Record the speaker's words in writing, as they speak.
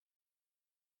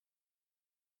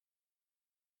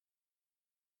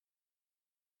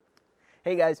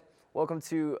Hey guys, welcome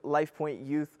to Life Point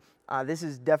Youth. This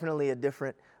is definitely a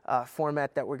different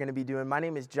format that we're going to be doing. My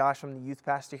name is Josh. I'm the youth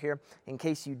pastor here. In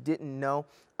case you didn't know,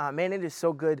 man, it is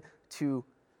so good to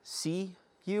see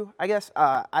you, I guess.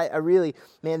 I really,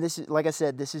 man, this is, like I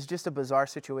said, this is just a bizarre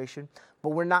situation, but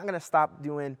we're not going to stop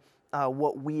doing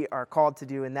what we are called to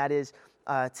do, and that is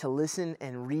to listen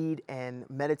and read and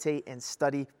meditate and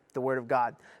study the Word of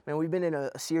God. Man, we've been in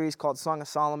a series called Song of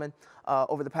Solomon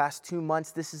over the past 2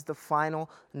 months. This is the final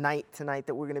night tonight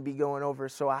that we're going to be going over.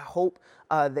 So I hope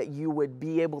that you would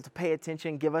be able to pay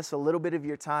attention, give us a little bit of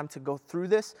your time to go through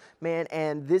this, man.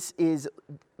 And this is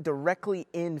directly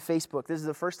in Facebook. This is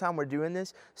the first time we're doing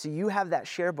this. So you have that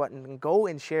share button and go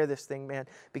and share this thing, man,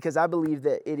 because I believe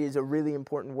that it is a really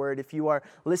important word. If you are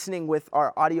listening with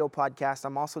our audio podcast,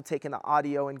 I'm also taking the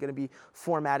audio and going to be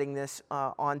formatting this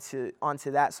onto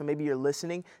that. So maybe you're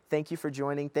listening. Thank you for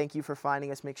joining. Thank you for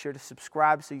finding us. Make sure to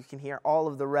subscribe so you can hear all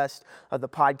of the rest of the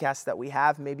podcasts that we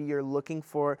have. Maybe you're looking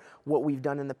for what we've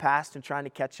done in the past and trying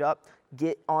to catch up.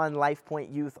 Get on Life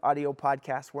Point Youth audio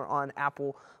podcast. We're on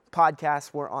Apple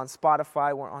Podcasts. We're on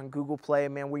Spotify. We're on Google Play.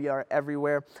 Man, we are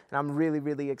everywhere, and I'm really,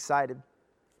 really excited.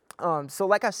 So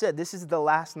like I said, this is the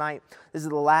last night. This is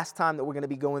the last time that we're going to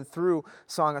be going through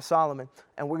Song of Solomon,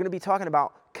 and we're going to be talking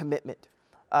about commitment.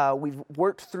 We've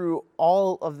worked through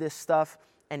all of this stuff,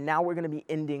 and now we're going to be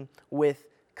ending with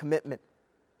commitment.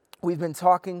 We've been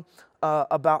talking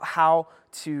about how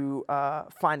to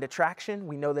find attraction.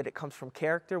 We know that it comes from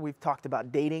character. We've talked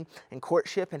about dating and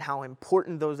courtship and how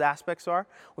important those aspects are.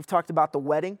 We've talked about the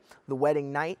wedding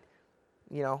night,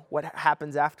 you know, what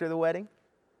happens after the wedding.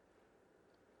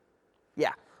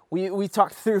 Yeah, we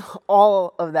talked through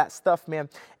all of that stuff, man.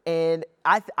 And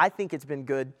I think it's been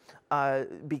good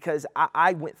because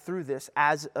I went through this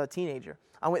as a teenager.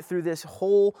 I went through this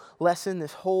whole lesson,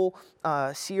 this whole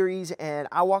series, and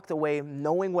I walked away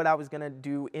knowing what I was going to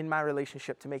do in my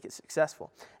relationship to make it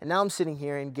successful. And now I'm sitting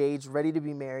here engaged, ready to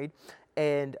be married,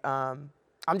 and I'm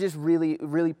just really,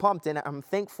 really pumped, and I'm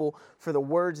thankful for the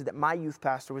words that my youth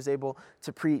pastor was able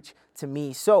to preach to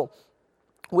me. So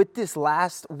with this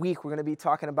last week, we're going to be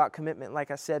talking about commitment,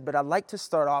 like I said, but I'd like to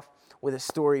start off with a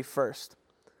story first.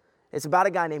 It's about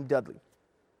a guy named Dudley.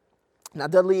 Now,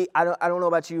 Dudley, I don't know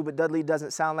about you, but Dudley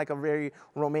doesn't sound like a very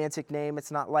romantic name. It's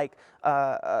not like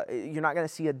you're not going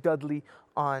to see a Dudley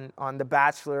on The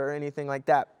Bachelor or anything like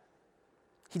that.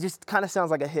 He just kind of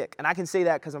sounds like a hick, and I can say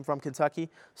that because I'm from Kentucky,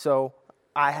 so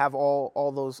I have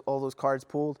all those cards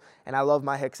pulled, and I love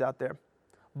my hicks out there.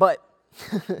 But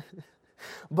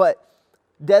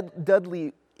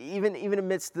Dudley, even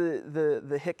amidst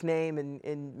the hick name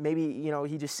and maybe, you know,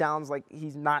 he just sounds like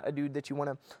he's not a dude that you want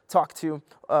to talk to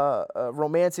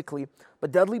romantically,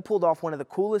 but Dudley pulled off one of the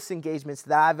coolest engagements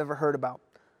that I've ever heard about.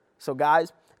 So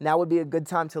guys, now would be a good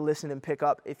time to listen and pick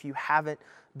up if you haven't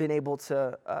been able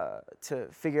to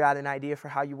figure out an idea for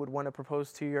how you would want to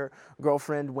propose to your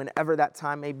girlfriend whenever that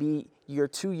time may be. You're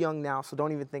too young now, so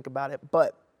don't even think about it,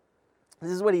 but this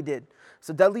is what he did.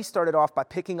 So Dudley started off by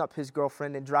picking up his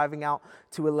girlfriend and driving out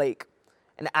to a lake.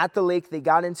 And at the lake, they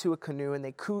got into a canoe and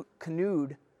they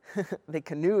canoed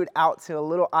out to a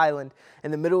little island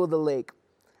in the middle of the lake.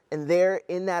 And there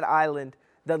in that island,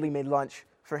 Dudley made lunch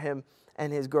for him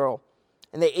and his girl.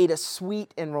 And they ate a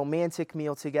sweet and romantic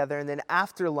meal together. And then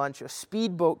after lunch, a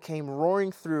speedboat came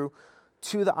roaring through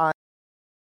to the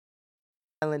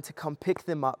island to come pick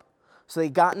them up. So they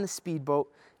got in the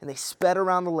speedboat and they sped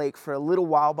around the lake for a little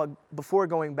while before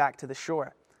going back to the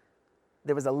shore.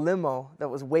 There was a limo that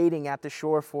was waiting at the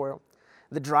shore for them.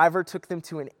 The driver took them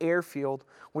to an airfield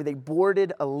where they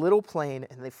boarded a little plane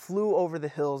and they flew over the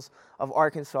hills of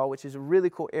Arkansas, which is a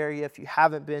really cool area. If you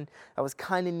haven't been, that was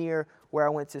kind of near where I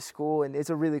went to school, and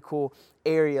it's a really cool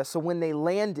area. So when they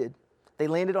landed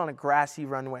on a grassy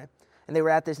runway, and they were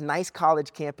at this nice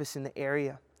college campus in the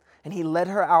area. And he led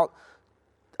her out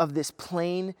of this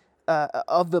plane,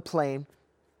 the plane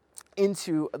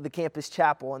into the campus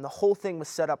chapel, and the whole thing was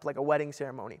set up like a wedding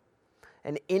ceremony.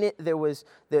 And in it, there was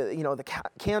the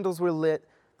candles were lit,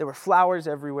 there were flowers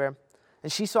everywhere,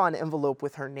 and she saw an envelope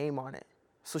with her name on it.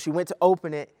 So she went to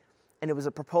open it, and it was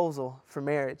a proposal for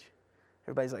marriage.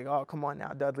 Everybody's like, "Oh, come on now,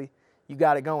 Dudley, you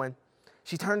got it going."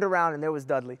 She turned around, and there was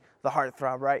Dudley, the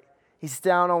heartthrob, right? He's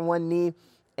down on one knee,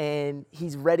 and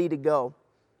he's ready to go.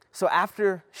 So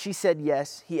after she said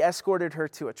yes, he escorted her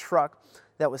to a truck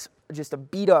that was just a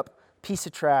beat-up piece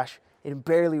of trash. It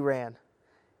barely ran.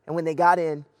 And when they got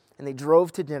in and they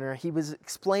drove to dinner, he was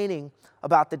explaining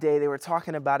about the day. They were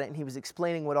talking about it, and he was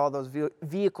explaining what all those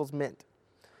vehicles meant.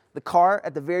 The car,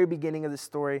 at the very beginning of the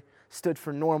story, stood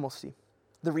for normalcy,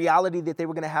 the reality that they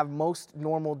were going to have most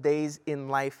normal days in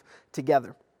life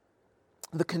together.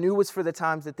 The canoe was for the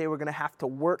times that they were going to have to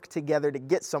work together to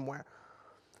get somewhere.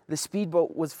 The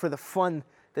speedboat was for the fun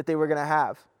that they were going to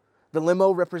have. The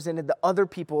limo represented the other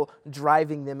people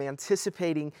driving them,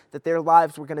 anticipating that their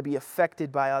lives were going to be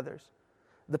affected by others.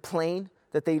 The plane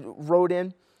that they rode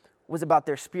in was about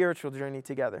their spiritual journey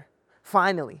together.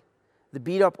 Finally, the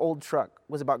beat-up old truck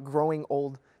was about growing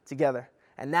old together.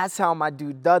 And that's how my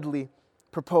dude Dudley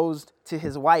proposed to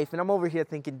his wife. And I'm over here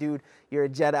thinking, dude, you're a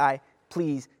Jedi.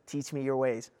 Please teach me your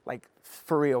ways. Like,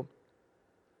 for real.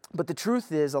 But the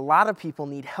truth is, a lot of people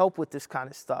need help with this kind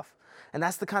of stuff. And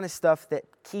that's the kind of stuff that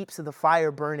keeps the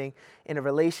fire burning in a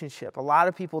relationship. A lot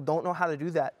of people don't know how to do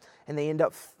that, and they end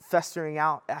up festering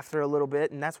out after a little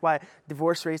bit. And that's why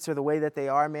divorce rates are the way that they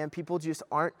are, man. People just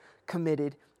aren't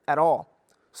committed at all.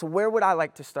 So where would I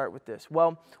like to start with this?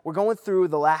 Well, we're going through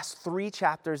the last 3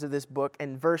 chapters of this book,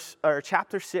 and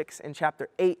chapter 6 and chapter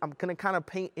 8, I'm going to kind of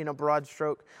paint in a broad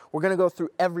stroke. We're going to go through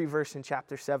every verse in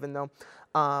chapter 7, though,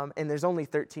 and there's only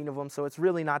 13 of them, so it's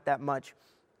really not that much.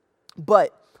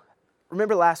 But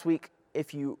remember last week,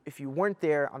 if you weren't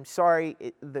there, I'm sorry,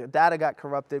 the data got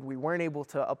corrupted. We weren't able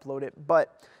to upload it,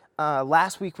 but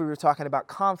last week we were talking about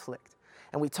conflict,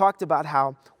 and we talked about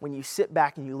how when you sit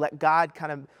back and you let God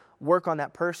kind of work on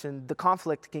that person, the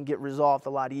conflict can get resolved a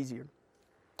lot easier.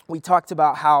 We talked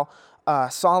about how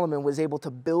Solomon was able to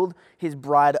build his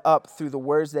bride up through the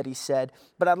words that he said.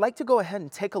 But I'd like to go ahead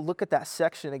and take a look at that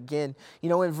section again. You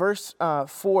know, in verse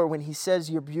 4, when he says,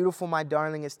 "You're beautiful, my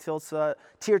darling, as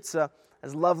Tirzah,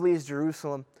 as lovely as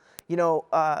Jerusalem." You know,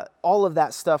 all of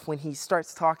that stuff, when he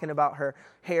starts talking about her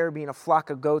hair being a flock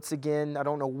of goats again, I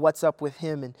don't know what's up with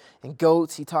him and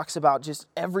goats. He talks about just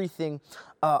everything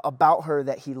about her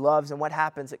that he loves, and what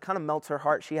happens, it kind of melts her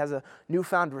heart. She has a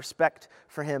newfound respect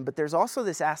for him, but there's also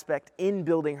this aspect in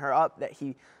building her up that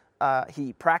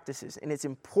he practices, and it's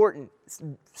important. It's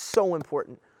so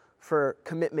important for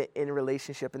commitment in a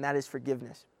relationship, and that is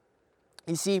forgiveness.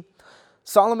 You see,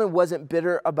 Solomon wasn't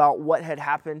bitter about what had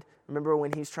happened. Remember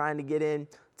when he's trying to get in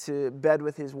to bed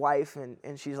with his wife,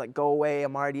 and she's like, "Go away,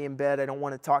 I'm already in bed, I don't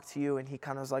want to talk to you." And he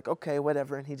kind of was like, "Okay,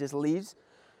 whatever," and he just leaves.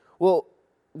 Well,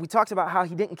 we talked about how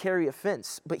he didn't carry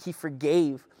offense, but he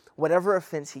forgave whatever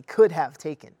offense he could have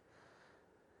taken.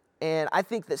 And I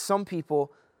think some people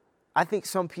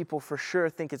for sure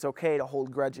think it's okay to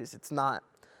hold grudges. It's not.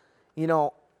 You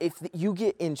know, if you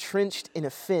get entrenched in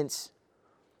offense,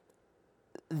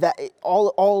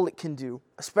 all it can do,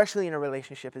 especially in a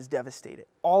relationship, is devastate it.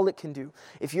 All it can do.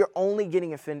 If you're only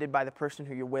getting offended by the person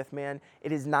who you're with, man,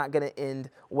 it is not going to end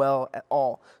well at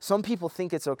all. Some people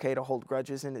think it's okay to hold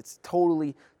grudges, and it's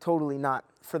totally, totally not.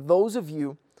 For those of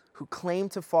you who claim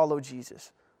to follow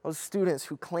Jesus, those students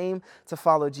who claim to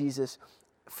follow Jesus,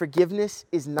 forgiveness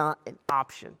is not an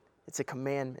option. It's a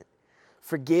commandment.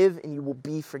 Forgive and you will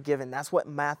be forgiven. That's what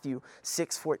Matthew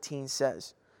 6:14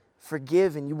 says.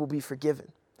 Forgive and you will be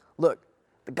forgiven. Look,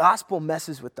 the gospel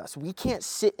messes with us. We can't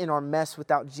sit in our mess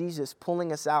without Jesus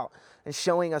pulling us out and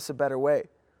showing us a better way.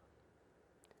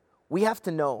 We have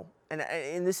to know, and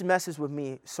this messes with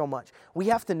me so much, we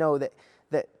have to know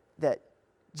that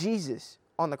Jesus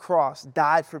on the cross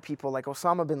died for people like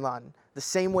Osama bin Laden the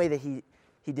same way that he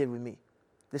did with me.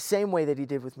 The same way that he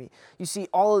did with me. You see,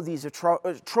 all of these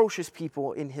atrocious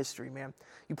people in history, man.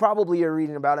 You probably are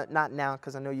reading about it, not now,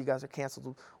 because I know you guys are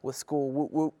canceled with school.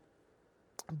 Whoop, whoop.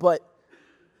 But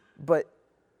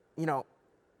you know,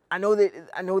 I know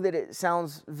that it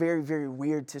sounds very, very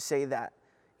weird to say that.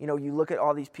 You know, you look at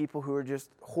all these people who are just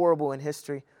horrible in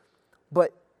history,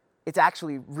 but it's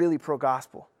actually really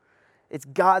pro-gospel. It's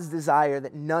God's desire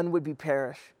that none would be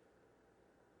perished,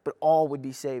 but all would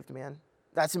be saved, man.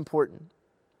 That's important.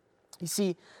 You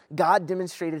see, God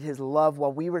demonstrated his love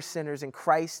while we were sinners, and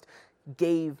Christ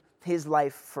gave his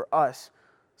life for us.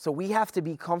 So we have to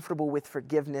be comfortable with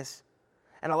forgiveness.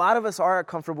 And a lot of us are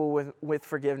comfortable with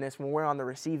forgiveness when we're on the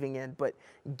receiving end, but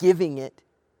giving it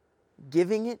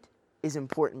is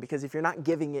important, because if you're not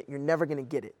giving it, you're never going to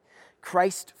get it.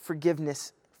 Christ's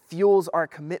forgiveness fuels our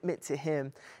commitment to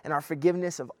him, and our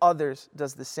forgiveness of others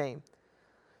does the same.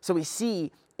 So we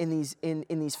see in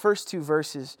these first 2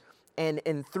 verses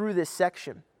and through this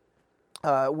section,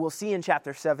 we'll see in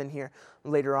chapter 7 here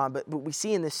later on, but we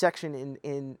see in this section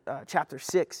in chapter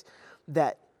 6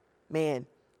 that, man,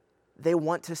 they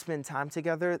want to spend time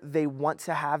together. They want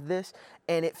to have this,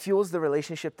 and it fuels the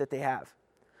relationship that they have.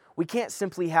 We can't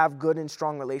simply have good and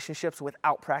strong relationships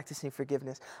without practicing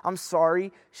forgiveness. I'm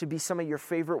sorry should be some of your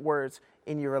favorite words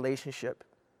in your relationship.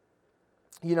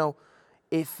 You know,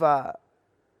 if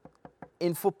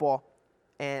in football,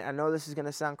 and I know this is going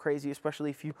to sound crazy,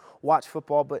 especially if you watch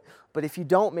football, but if you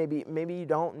don't, maybe you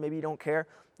don't care.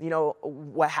 You know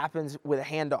what happens with a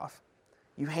handoff.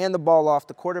 You hand the ball off,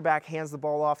 the quarterback hands the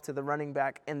ball off to the running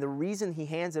back, and the reason he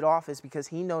hands it off is because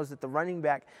he knows that the running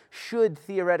back should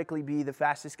theoretically be the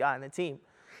fastest guy on the team.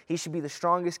 He should be the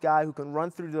strongest guy who can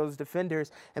run through those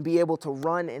defenders and be able to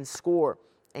run and score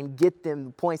and get them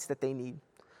the points that they need.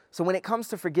 So when it comes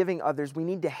to forgiving others, we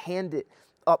need to hand it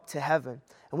up to heaven.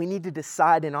 And we need to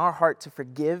decide in our heart to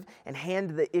forgive and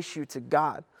hand the issue to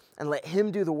God and let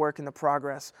him do the work and the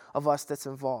progress of us that's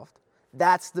involved.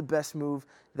 That's the best move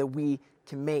that we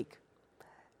can make.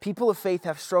 People of faith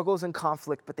have struggles and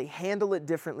conflict, but they handle it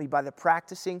differently by the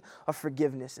practicing of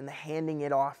forgiveness and the handing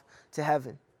it off to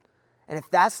heaven. And if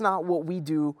that's not what we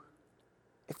do,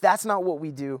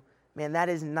 man, that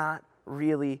is not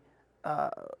really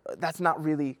that's not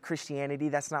really Christianity.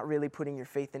 That's not really putting your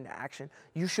faith into action.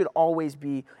 You should always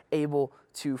be able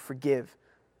to forgive.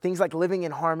 Things like living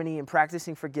in harmony and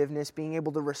practicing forgiveness, being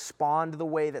able to respond the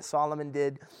way that Solomon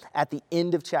did at the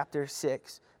end of chapter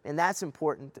 6. And that's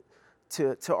important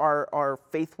to our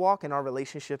faith walk and our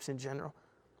relationships in general.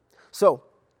 So,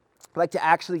 I'd like to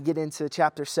actually get into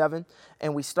chapter 7,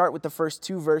 and we start with the first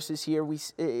 2 verses here.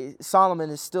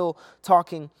 Solomon is still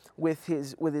talking with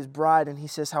his bride, and he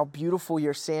says, "How beautiful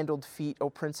your sandaled feet, O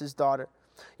prince's daughter.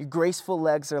 Your graceful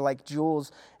legs are like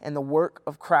jewels and the work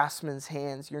of craftsmen's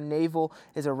hands. Your navel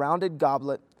is a rounded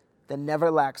goblet that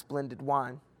never lacks blended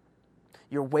wine.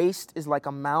 Your waist is like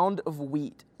a mound of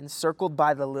wheat encircled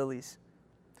by the lilies."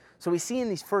 So we see in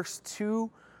these first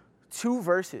two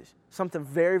verses something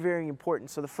very, very important.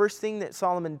 So the first thing that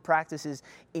Solomon practices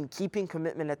in keeping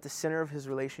commitment at the center of his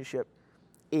relationship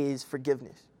is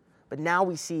forgiveness. But now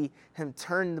we see him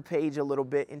turn the page a little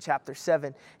bit in chapter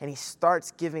 7, and he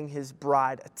starts giving his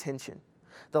bride attention.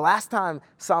 The last time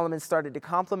Solomon started to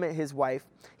compliment his wife,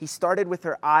 he started with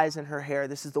her eyes and her hair.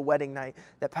 This is the wedding night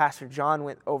that Pastor John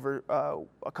went over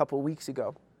a couple of weeks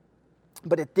ago.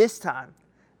 But at this time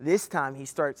he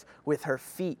starts with her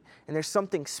feet. And there's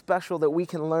something special that we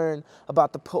can learn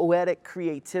about the poetic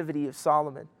creativity of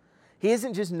Solomon. He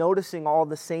isn't just noticing all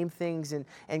the same things and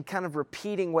kind of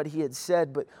repeating what he had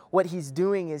said, but what he's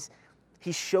doing is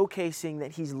he's showcasing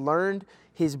that he's learned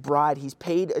his bride, he's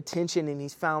paid attention, and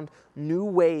he's found new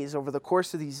ways over the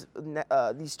course of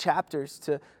these chapters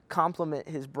to compliment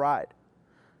his bride.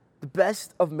 The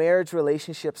best of marriage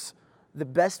relationships, the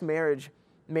best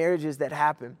marriages that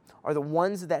happen are the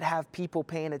ones that have people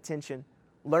paying attention,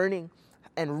 learning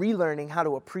and relearning how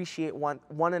to appreciate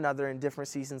one another in different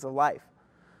seasons of life.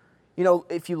 You know,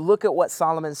 if you look at what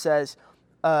Solomon says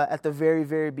at the very,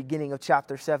 very beginning of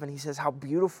chapter 7, he says, "How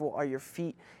beautiful are your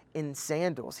feet in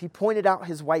sandals." He pointed out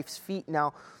his wife's feet.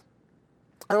 Now,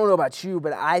 I don't know about you,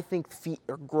 but I think feet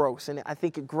are gross, and I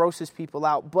think it grosses people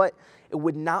out. But it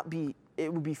would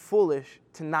be foolish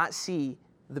to not see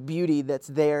the beauty that's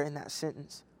there in that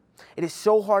sentence. It is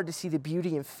so hard to see the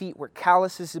beauty in feet where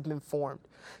calluses have been formed,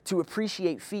 to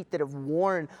appreciate feet that have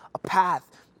worn a path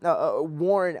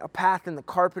in the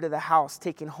carpet of the house,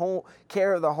 taking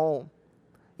care of the home.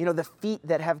 You know, the feet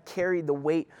that have carried the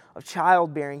weight of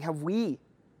childbearing. Have we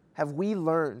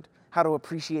learned how to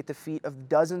appreciate the feet of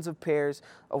dozens of pairs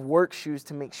of work shoes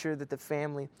to make sure that the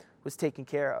family was taken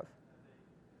care of?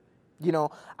 You know,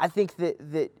 I think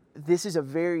that this is a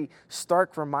very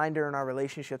stark reminder in our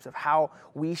relationships of how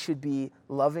we should be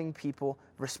loving people,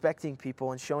 respecting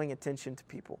people, and showing attention to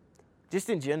people, just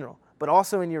in general, but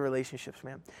also in your relationships,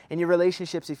 man. In your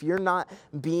relationships, if you're not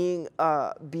being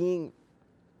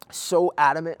so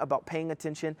adamant about paying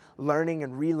attention, learning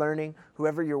and relearning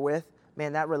whoever you're with,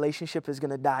 man, that relationship is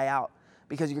going to die out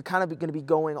because you're kind of going to be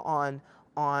going on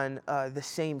the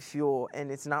same fuel,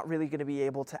 and it's not really going to be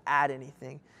able to add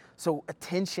anything. So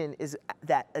attention is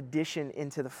that addition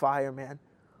into the fire, man.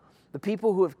 The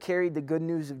people who have carried the good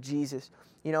news of Jesus,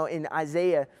 you know, in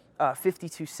Isaiah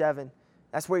 52:7,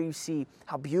 that's where you see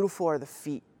how beautiful are the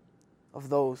feet of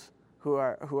those who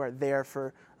are there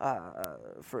for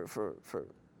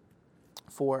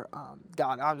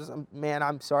God.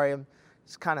 I'm sorry, I'm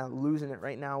just kind of losing it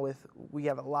right now. We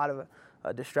have a lot of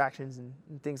distractions and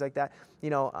things like that.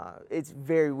 You know, it's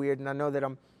very weird, and I know that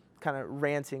I'm kind of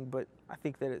ranting, but I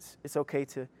think that it's okay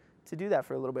to do that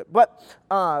for a little bit. But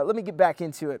let me get back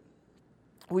into it.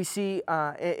 We see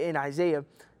in Isaiah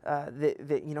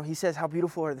that you know, he says, "How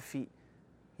beautiful are the feet,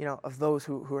 you know, of those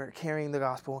who are carrying the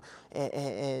gospel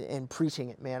and preaching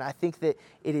it." Man, I think that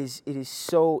it is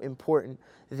so important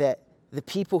that the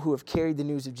people who have carried the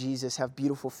news of Jesus have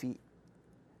beautiful feet,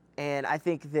 and I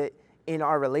think that in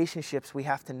our relationships we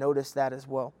have to notice that as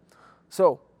well.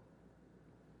 So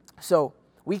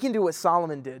we can do what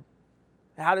Solomon did.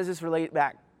 How does this relate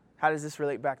back? How does this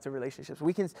relate back to relationships?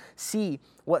 We can see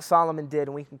what Solomon did,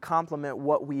 and we can complement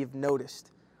what we've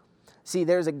noticed. See,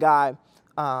 there's a guy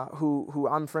who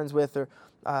I'm friends with, or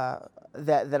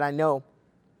that I know,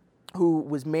 who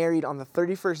was married on the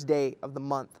 31st day of the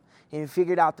month. And he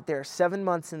figured out that there are 7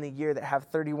 months in the year that have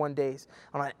 31 days.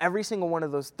 And on every single one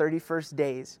of those 31st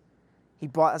days, he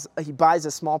buys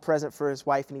a small present for his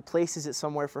wife, and he places it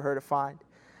somewhere for her to find.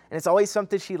 And it's always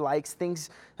something she likes, things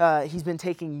he's been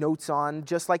taking notes on,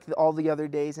 just like all the other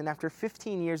days. And after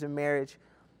 15 years of marriage,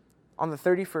 on the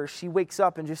 31st, she wakes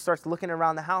up and just starts looking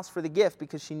around the house for the gift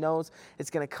because she knows it's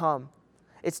going to come.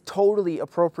 It's totally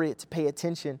appropriate to pay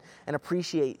attention and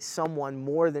appreciate someone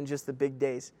more than just the big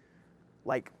days,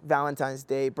 like Valentine's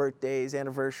Day, birthdays,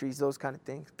 anniversaries, those kind of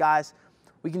things. Guys,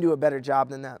 we can do a better job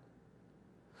than that.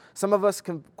 Some of us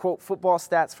can quote football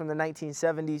stats from the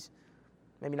 1970s,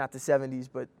 maybe not the 70s,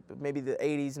 but maybe the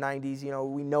 80s, 90s. You know,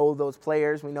 we know those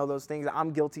players, we know those things.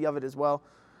 I'm guilty of it as well.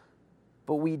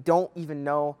 But we don't even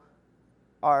know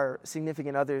our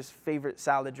significant other's favorite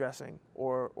salad dressing,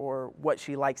 or what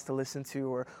she likes to listen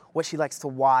to, or what she likes to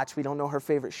watch. We don't know her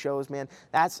favorite shows, man.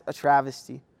 That's a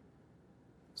travesty.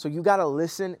 So you got to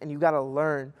listen and you got to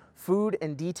learn. Food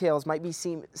and details might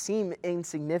seem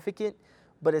insignificant,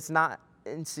 but it's not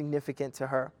insignificant to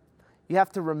her. You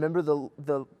have to remember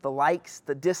the likes,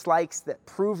 the dislikes that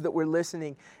prove that we're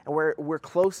listening and we're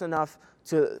close enough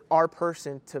to our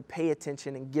person to pay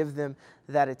attention and give them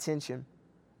that attention.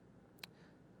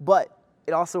 But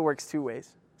it also works two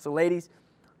ways. So ladies,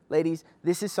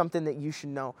 this is something that you should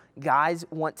know. Guys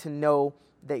want to know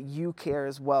that you care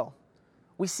as well.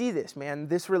 We see this, man.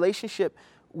 This relationship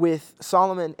with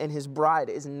Solomon and his bride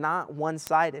is not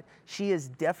one-sided. She is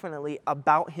definitely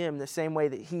about him the same way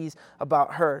that he's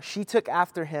about her. She took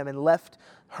after him and left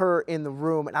her in the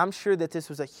room. And I'm sure that this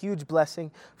was a huge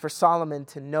blessing for Solomon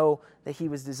to know that he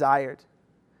was desired.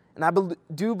 And I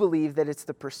do believe that it's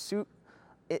the pursuit.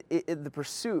 The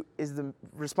pursuit is the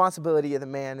responsibility of the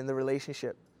man in the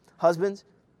relationship. Husbands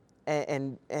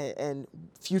and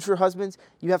future husbands,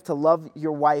 you have to love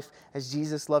your wife as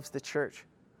Jesus loves the church.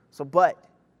 So, but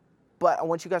I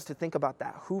want you guys to think about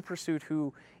that. Who pursued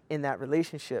who in that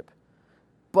relationship?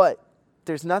 But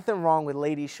there's nothing wrong with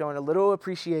ladies showing a little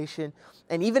appreciation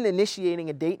and even initiating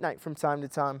a date night from time to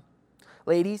time.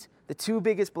 Ladies, the two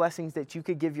biggest blessings that you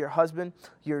could give your husband,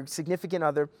 your significant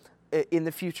other in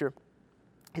the future,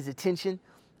 is attention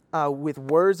with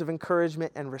words of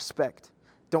encouragement and respect.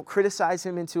 Don't criticize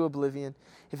him into oblivion.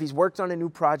 If he's worked on a new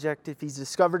project, if he's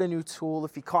discovered a new tool,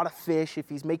 if he caught a fish, if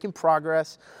he's making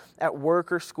progress at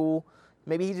work or school,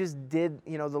 maybe he just did,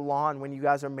 the lawn when you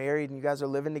guys are married and you guys are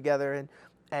living together,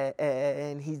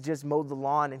 and he just mowed the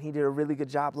lawn and he did a really good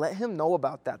job. Let him know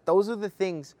about that. Those are the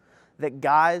things that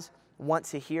guys want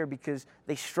to hear because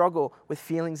they struggle with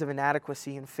feelings of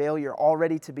inadequacy and failure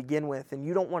already to begin with, and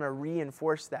you don't want to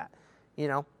reinforce that,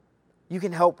 You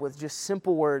can help with just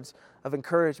simple words of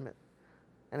encouragement.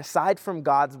 And aside from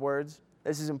God's words,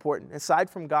 this is important, aside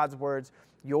from God's words,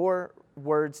 your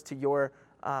words to your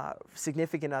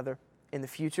significant other in the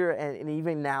future and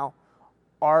even now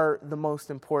are the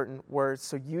most important words.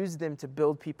 So use them to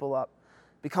build people up.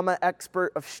 Become an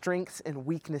expert of strengths and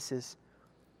weaknesses.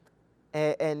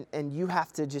 And you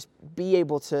have to just be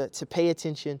able to pay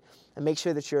attention and make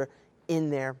sure that you're in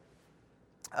their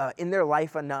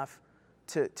life enough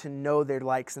to know their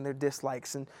likes and their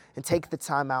dislikes and take the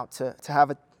time out to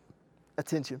have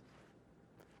attention.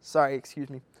 Sorry, excuse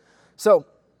me. So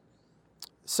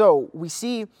we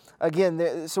see,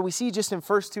 again, we see just in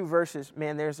first two verses,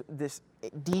 man, there's this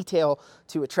detail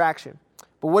to attraction.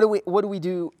 But what do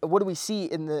we see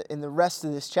in the rest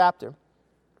of this chapter?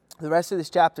 The rest of this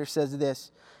chapter says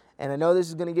this, and I know this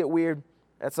is going to get weird.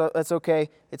 That's okay.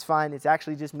 It's fine. It's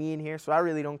actually just me in here, so I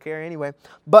really don't care anyway.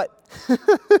 But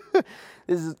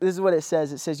this is what it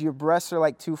says. It says, your breasts are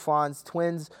like two fawns,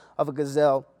 twins of a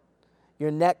gazelle. Your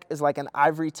neck is like an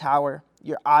ivory tower.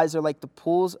 Your eyes are like the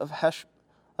pools of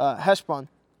Heshbon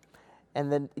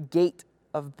and the gate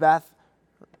of Beth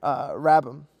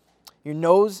Rabbim. Your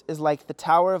nose is like the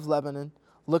tower of Lebanon,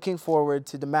 looking forward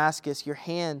to Damascus. Your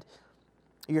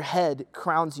head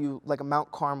crowns you like a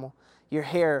Mount Carmel. Your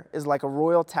hair is like a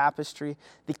royal tapestry.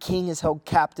 The king is held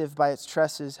captive by its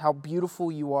tresses. How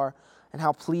beautiful you are and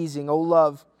how pleasing, O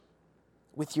love,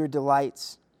 with your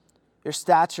delights. Your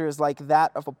stature is like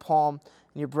that of a palm,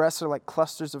 and your breasts are like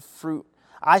clusters of fruit.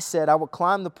 I said, I will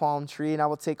climb the palm tree, and I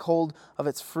will take hold of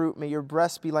its fruit. May your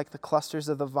breasts be like the clusters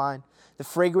of the vine, the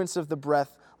fragrance of the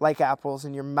breath like apples,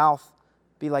 and your mouth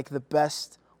be like the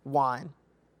best wine.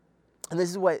 And this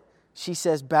is what she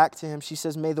says back to him. She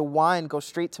says, may the wine go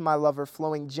straight to my lover,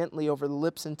 flowing gently over the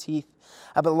lips and teeth.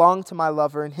 I belong to my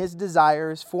lover, and his desire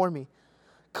is for me.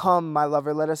 Come, my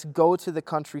lover, let us go to the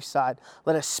countryside.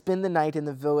 Let us spend the night in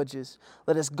the villages.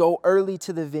 Let us go early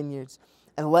to the vineyards,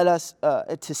 and let us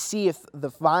to see if the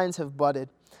vines have budded,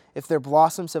 if their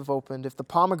blossoms have opened, if the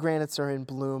pomegranates are in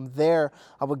bloom. There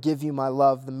I will give you my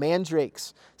love. The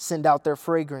mandrakes send out their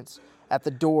fragrance at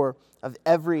the door of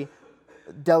every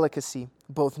delicacy,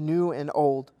 both new and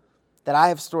old, that I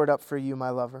have stored up for you, my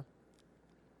lover.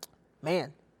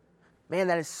 Man,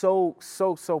 that is so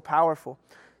powerful.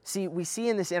 See, we see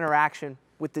in this interaction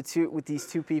with these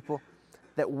two people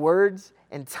that words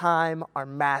and time are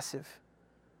massive.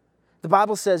 The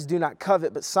Bible says, do not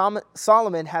covet, but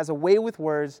Solomon has a way with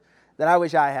words that I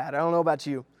wish I had. I don't know about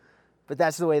you, but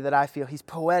that's the way that I feel. He's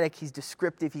poetic, he's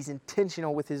descriptive, he's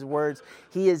intentional with his words.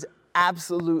 He is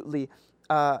absolutely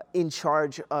in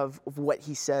charge of what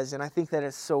he says, and I think that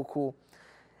is so cool.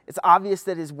 It's obvious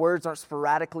that his words aren't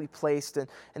sporadically placed and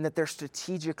that they're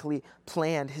strategically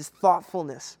planned. His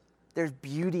thoughtfulness, there's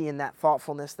beauty in that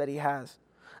thoughtfulness that he has.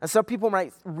 And some people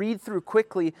might read through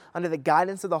quickly under the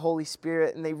guidance of the Holy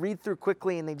Spirit, and they read through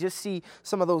quickly and they just see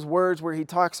some of those words where he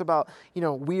talks about,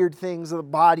 weird things of the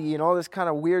body and all this kind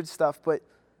of weird stuff. But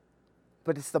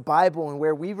it's the Bible, and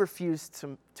where we refuse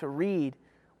to read,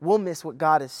 we'll miss what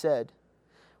God has said.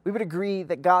 We would agree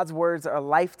that God's words are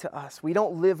life to us. We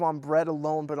don't live on bread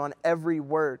alone, but on every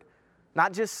word.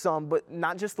 Not just some, but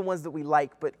not just the ones that we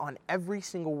like, but on every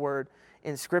single word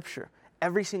in Scripture.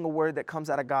 Every single word that comes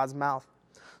out of God's mouth.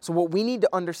 So what we need to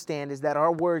understand is that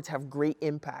our words have great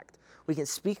impact. We can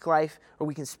speak life or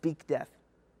we can speak death.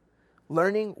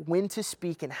 Learning when to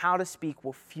speak and how to speak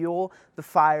will fuel the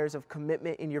fires of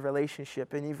commitment in your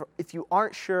relationship. And if you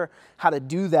aren't sure how to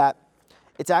do that,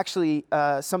 it's actually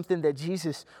something that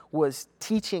Jesus was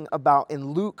teaching about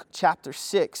in Luke chapter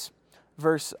 6,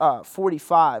 verse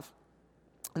 45.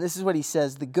 And this is what he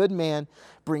says: the good man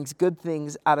brings good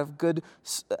things out of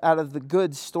the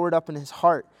good stored up in his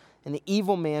heart, and the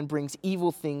evil man brings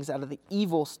evil things out of the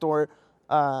evil stored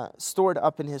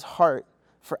up in his heart.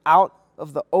 For out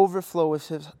of the overflow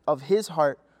of his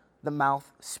heart, the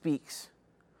mouth speaks.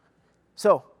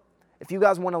 So, if you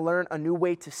guys want to learn a new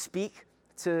way to speak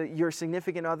to your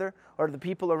significant other or the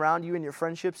people around you in your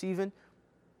friendships even,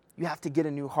 you have to get a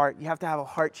new heart. You have to have a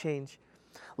heart change.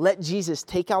 Let Jesus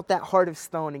take out that heart of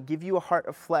stone and give you a heart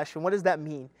of flesh. And what does that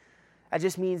mean? That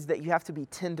just means that you have to be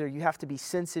tender. You have to be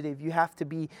sensitive. You have to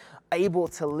be able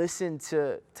to listen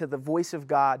to the voice of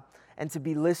God and to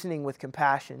be listening with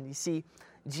compassion. You see,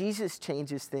 Jesus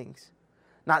changes things.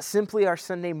 Not simply our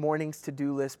Sunday morning's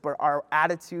to-do list, but our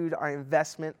attitude, our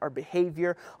investment, our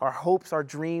behavior, our hopes, our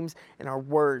dreams, and our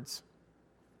words.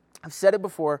 I've said it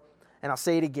before, and I'll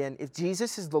say it again. If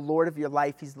Jesus is the Lord of your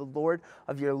life, he's the Lord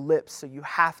of your lips, so you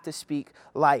have to speak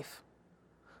life.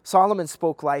 Solomon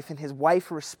spoke life, and his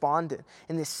wife responded.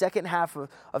 In the second half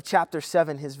of chapter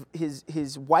 7,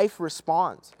 his wife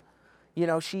responds.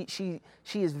 She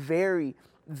is very,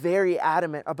 very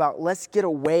adamant about, let's get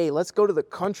away. Let's go to the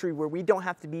country where we don't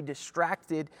have to be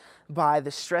distracted by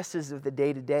the stresses of the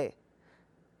day-to-day.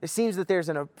 It seems that there's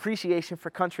an appreciation for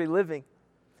country living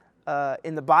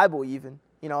in the Bible even.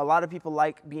 A lot of people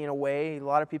like being away. A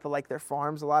lot of people like their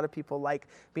farms. A lot of people like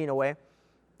being away.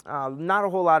 Not a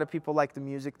whole lot of people like the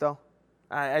music, though.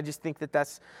 I just think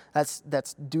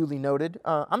that's duly noted.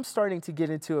 I'm starting to get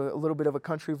into a little bit of a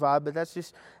country vibe, but that's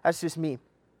just me.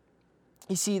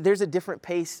 You see, there's a different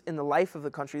pace in the life of the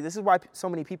country. This is why so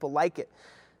many people like it.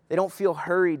 They don't feel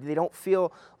hurried. They don't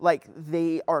feel like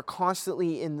they are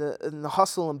constantly in the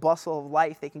hustle and bustle of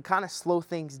life. They can kind of slow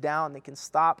things down. They can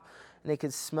stop and they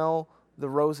can smell the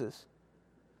roses.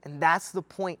 And that's the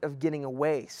point of getting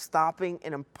away, stopping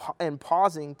and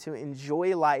pausing to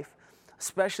enjoy life,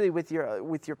 especially with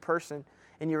your person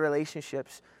and your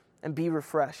relationships, and be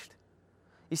refreshed.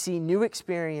 You see, new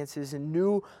experiences and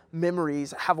new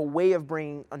memories have a way of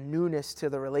bringing a newness to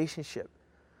the relationship.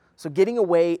 So getting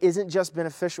away isn't just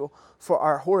beneficial for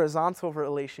our horizontal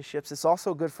relationships, it's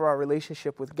also good for our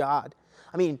relationship with God.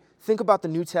 I mean, think about the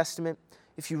New Testament.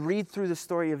 If you read through the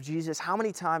story of Jesus, how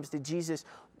many times did Jesus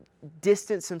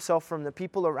distance himself from the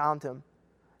people around him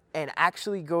and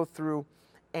actually go through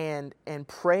and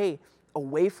pray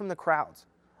away from the crowds,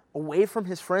 away from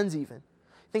his friends even?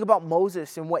 Think about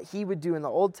Moses and what he would do in the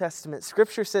Old Testament.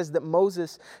 Scripture says that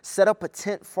Moses set up a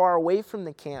tent far away from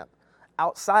the camp,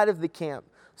 outside of the camp,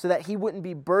 so that he wouldn't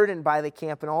be burdened by the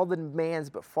camp and all the demands,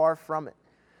 but far from it.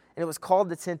 And it was called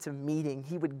the tent of meeting.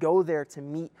 He would go there to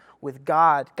meet with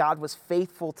God. God was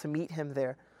faithful to meet him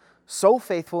there. So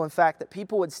faithful, in fact, that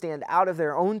people would stand out of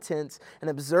their own tents and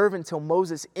observe until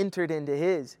Moses entered into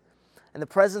his. And the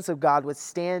presence of God would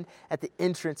stand at the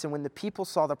entrance. And when the people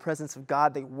saw the presence of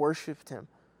God, they worshiped him.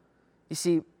 You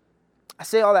see, I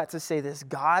say all that to say this: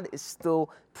 God is still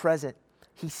present.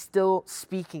 He's still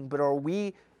speaking, but are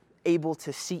we able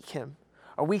to seek him?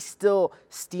 Are we still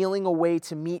stealing away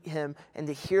to meet him and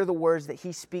to hear the words that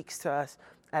he speaks to us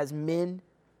as men,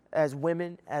 as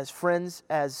women, as friends,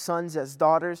 as sons, as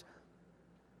daughters?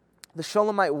 The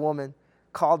Shulamite woman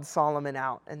called Solomon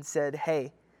out and said,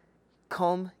 hey,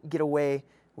 come get away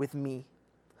with me.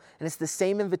 And it's the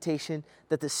same invitation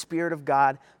that the Spirit of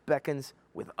God beckons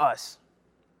with us.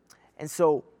 And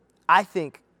so I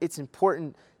think it's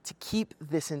important to keep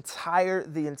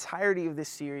the entirety of this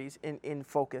series in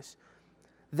focus.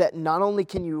 That not only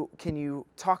can you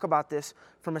talk about this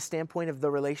from a standpoint of the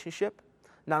relationship,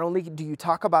 not only do you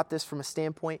talk about this from a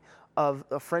standpoint of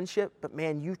a friendship, but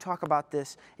man, you talk about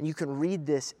this and you can read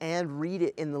this and read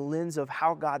it in the lens of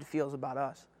how God feels about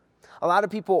us. A lot of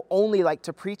people only like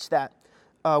to preach that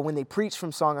when they preach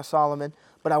from Song of Solomon,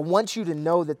 but I want you to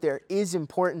know that there is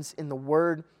importance in the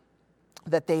word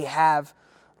that they have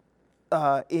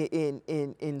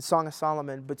in Song of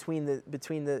Solomon between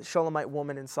the Shulamite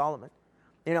woman and Solomon.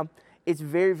 You know, it's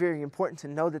very, very important to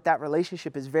know that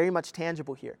relationship is very much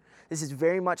tangible here. This is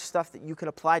very much stuff that you can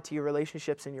apply to your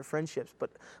relationships and your friendships,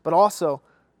 but also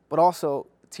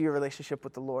to your relationship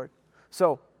with the Lord.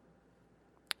 So,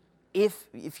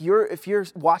 if you're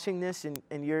watching this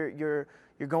and you're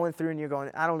going through and you're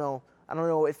going, I don't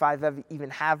know if I've ever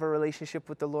even have a relationship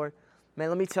with the Lord. Man,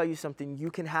 let me tell you something.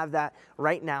 You can have that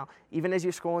right now, even as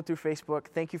you're scrolling through Facebook.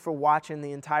 Thank you for watching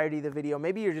the entirety of the video.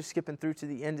 Maybe you're just skipping through to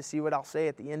the end to see what I'll say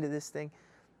at the end of this thing.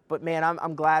 But man,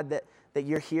 I'm glad that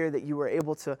you're here, that you were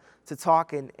able to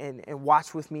talk and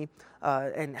watch with me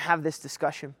and have this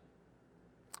discussion.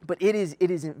 But it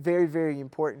is very, very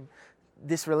important.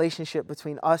 This relationship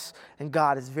between us and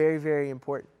God is very, very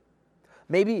important.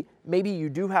 Maybe you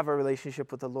do have a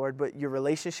relationship with the Lord, but your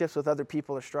relationships with other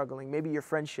people are struggling. Maybe your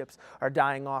friendships are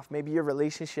dying off. Maybe your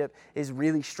relationship is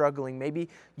really struggling. Maybe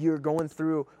you're going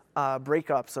through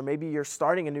breakups, or maybe you're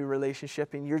starting a new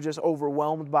relationship and you're just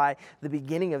overwhelmed by the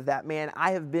beginning of that. Man,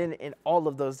 I have been in all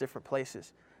of those different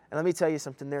places. And let me tell you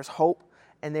something, there's hope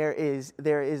and there is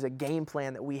a game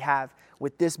plan that we have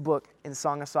with this book in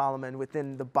Song of Solomon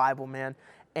within the Bible, man.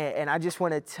 And I just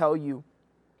want to tell you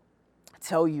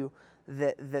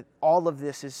that all of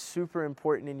this is super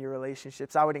important in your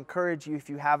relationships. I would encourage you, if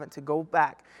you haven't, to go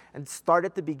back and start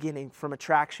at the beginning from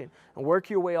attraction and work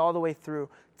your way all the way through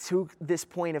to this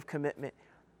point of commitment.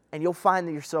 And you'll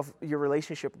find your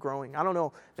relationship growing. I don't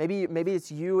know, maybe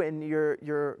it's you and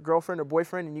your girlfriend or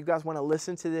boyfriend and you guys want to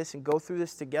listen to this and go through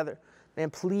this together. Man,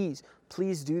 please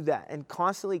do that and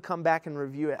constantly come back and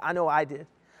review it. I know I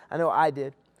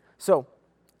did. So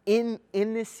in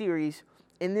this series,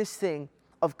 in this thing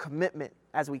of commitment,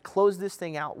 as we close this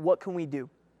thing out, what can we do?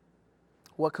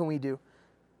 What can we do?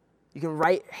 You can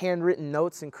write handwritten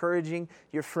notes encouraging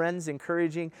your friends,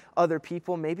 encouraging other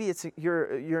people. Maybe it's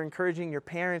you're encouraging your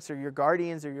parents or your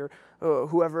guardians or your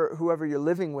whoever you're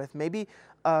living with. Maybe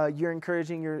you're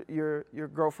encouraging your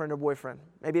girlfriend or boyfriend.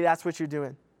 Maybe that's what you're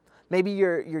doing. Maybe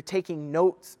you're taking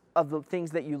notes of the things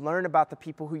that you learn about the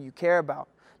people who you care about.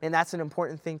 Man, that's an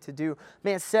important thing to do.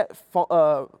 Man, set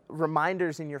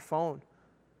reminders in your phone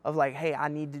of like, hey, I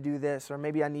need to do this, or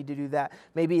maybe I need to do that.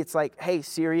 Maybe it's like, hey,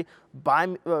 Siri,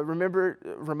 remind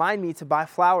me to buy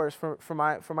flowers for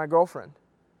my girlfriend.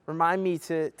 Remind me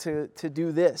to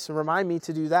do this, or remind me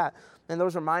to do that. And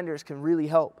those reminders can really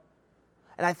help.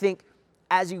 And I think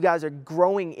as you guys are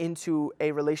growing into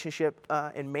a relationship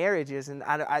in marriages, and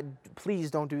I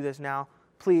please don't do this now.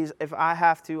 Please, if I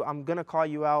have to, I'm gonna call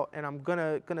you out and I'm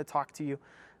gonna talk to you.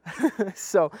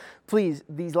 So please,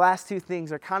 these last two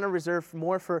things are kind of reserved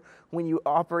more for when you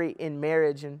operate in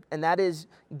marriage, and that is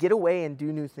get away and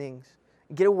do new things.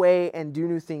 Get away and do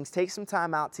new things. Take some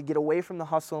time out to get away from the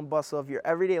hustle and bustle of your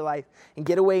everyday life and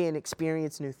get away and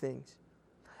experience new things.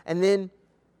 And then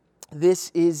this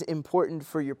is important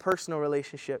for your personal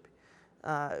relationship,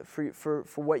 for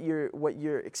what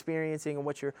you're experiencing and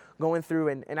what you're going through.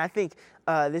 And I think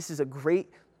this is a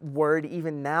great word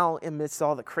even now amidst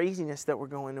all the craziness that we're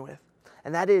going with.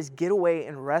 And that is get away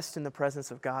and rest in the presence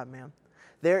of God, man.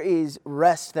 There is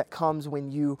rest that comes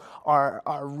when you are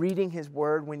reading His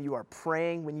Word, when you are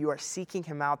praying, when you are seeking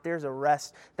Him out. There's a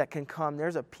rest that can come.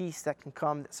 There's a peace that can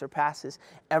come that surpasses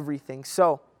everything.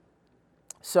 So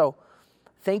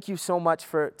thank you so much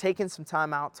for taking some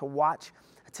time out to watch,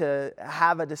 to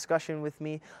have a discussion with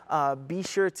me. Be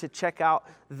sure to check out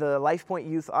the LifePoint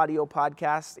Youth audio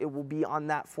podcast. It will be on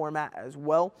that format as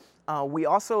well. We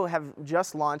also have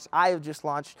just launched, I have just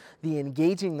launched the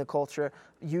Engaging the Culture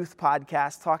youth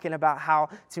podcast talking about how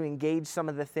to engage some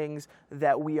of the things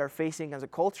that we are facing as a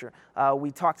culture.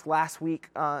 We talked last week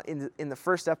in the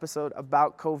first episode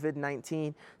about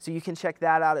COVID-19, so you can check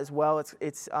that out as well.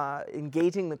 It's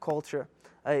Engaging the Culture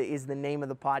is the name of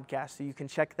the podcast, so you can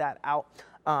check that out.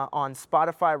 On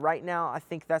Spotify right now. I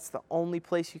think that's the only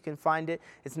place you can find it.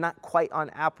 It's not quite on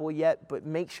Apple yet, but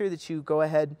make sure that you go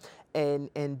ahead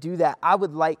and do that. I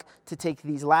would like to take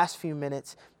these last few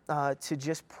minutes to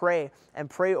just pray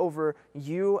over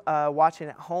you watching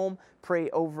at home,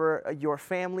 pray over your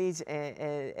families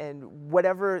and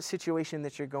whatever situation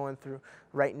that you're going through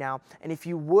right now. And if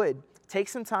you would, take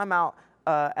some time out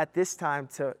at this time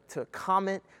to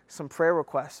comment some prayer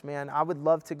requests, man. I would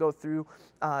love to go through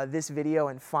this video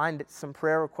and find some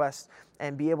prayer requests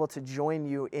and be able to join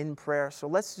you in prayer. So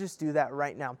let's just do that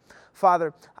right now.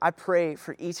 Father, I pray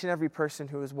for each and every person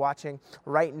who is watching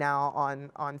right now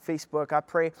on Facebook. I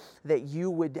pray that you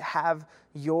would have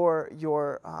your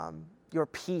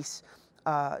peace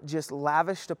just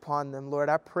lavished upon them, Lord.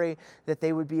 I pray that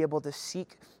they would be able to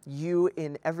seek you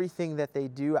in everything that they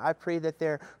do. I pray that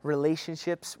their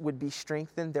relationships would be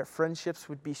strengthened, their friendships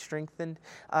would be strengthened,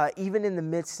 even in the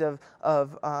midst of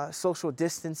social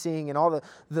distancing and all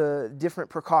the different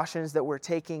precautions that we're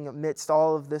taking amidst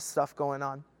all of this stuff going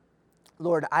on.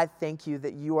 Lord, I thank you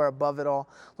that you are above it all.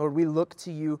 Lord, we look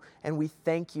to you and we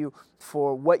thank you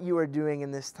for what you are doing in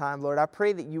this time. Lord, I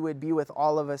pray that you would be with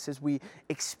all of us as we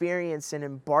experience and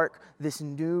embark this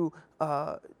new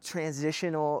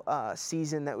transitional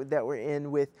season that we're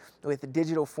in with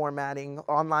digital formatting,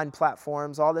 online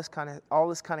platforms, all this kind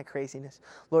of craziness.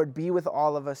 Lord, be with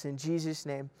all of us in Jesus'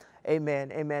 name.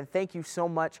 Amen. Amen. Thank you so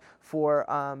much for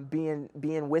being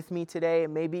with me today.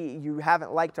 Maybe you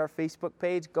haven't liked our Facebook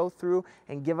page. Go through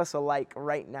and give us a like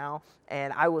right now.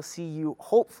 And I will see you.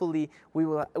 Hopefully, we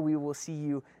will see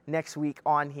you next week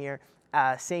on here.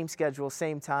 Same schedule,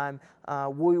 same time.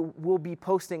 We'll be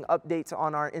posting updates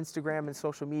on our Instagram and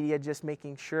social media, just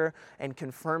making sure and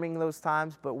confirming those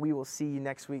times. But we will see you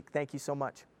next week. Thank you so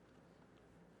much.